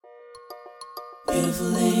Beautiful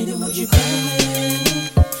lady, would you call me?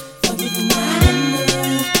 I'll give you my number.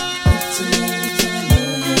 Beautiful lady, can I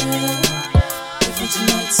know you? Before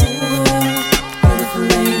tonight's over. Beautiful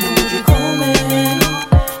lady, would you call me?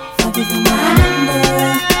 I'll give you my number.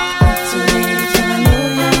 Beautiful lady, can I know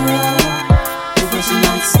you? Before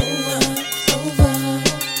tonight's over.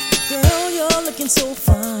 Girl, you're looking so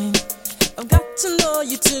fine. I've got to know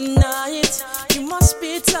you tonight. You must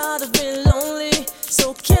be tired of being lonely.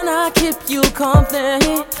 So can I keep you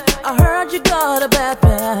company? I heard you got a bad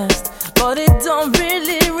past, but it don't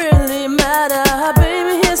really matter.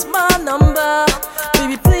 Baby, here's my number.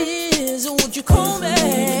 Baby, please, would you call me?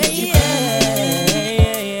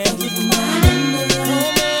 Yeah. I'll give you my number.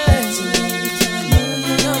 Call me. So lady, can I know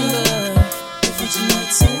your number? Before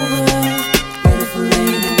tonight's over. Beautiful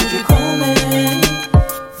lady, would you call me?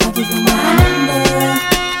 I'll give you my number.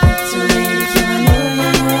 So lady, can I know your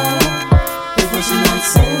number? Before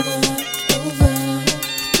tonight's over.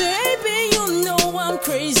 Baby, you know I'm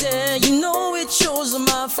crazy. You know it shows on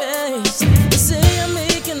my face. They say I'm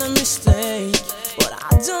making a mistake, but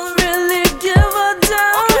I don't really give a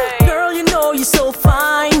damn. Okay. Girl, you know you're so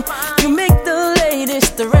fine. You make the ladies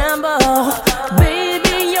to ramble.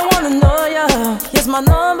 Baby, I wanna know ya. Here's my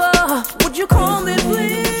number. Would you call me?